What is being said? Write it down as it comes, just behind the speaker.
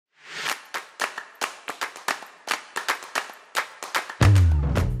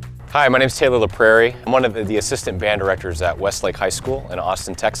Hi, my name is Taylor LaPrairie. I'm one of the assistant band directors at Westlake High School in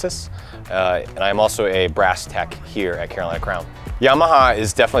Austin, Texas. And I'm also a brass tech here at Carolina Crown. Yamaha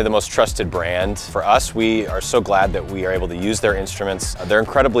is definitely the most trusted brand for us. We are so glad that we are able to use their instruments. They're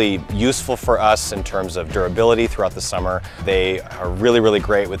incredibly useful for us in terms of durability throughout the summer. They are really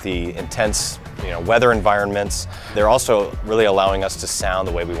great with the intense weather environments. They're also really allowing us to sound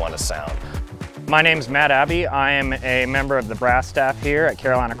the way we want to sound. My name's Matt Abbey. I am a member of the brass staff here at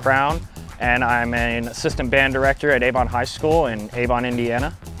Carolina Crown, and I'm an assistant band director at Avon High School in Avon,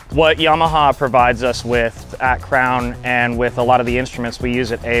 Indiana. What Yamaha provides us with at Crown and with a lot of the instruments we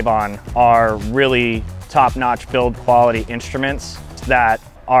use at Avon are really top-notch build quality instruments that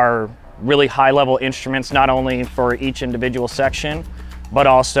are really high-level instruments, not only for each individual section, but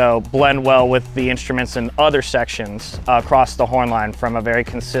also blend well with the instruments in other sections across the horn line from a very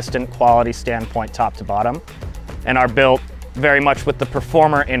consistent quality standpoint top to bottom, and are built very much with the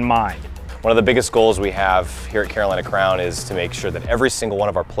performer in mind. One of the biggest goals we have here at Carolina Crown is to make sure that every single one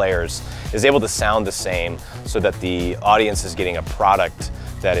of our players is able to sound the same so that the audience is getting a product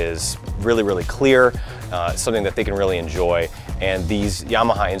that is really clear, something that they can really enjoy, and these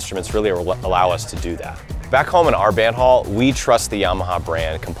Yamaha instruments really allow us to do that. Back home in our band hall, we trust the Yamaha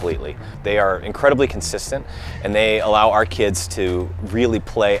brand completely. They are incredibly consistent, and they allow our kids to really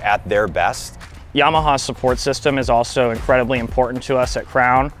play at their best. Yamaha's support system is also incredibly important to us at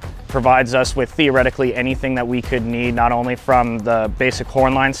Crown. Provides us with theoretically anything that we could need, not only from the basic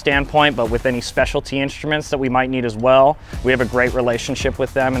horn line standpoint, but with any specialty instruments that we might need as well. We have a great relationship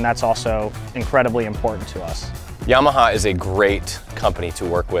with them, and that's also incredibly important to us. Yamaha is a great company to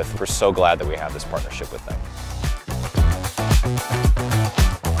work with. We're so glad that we have this partnership with them.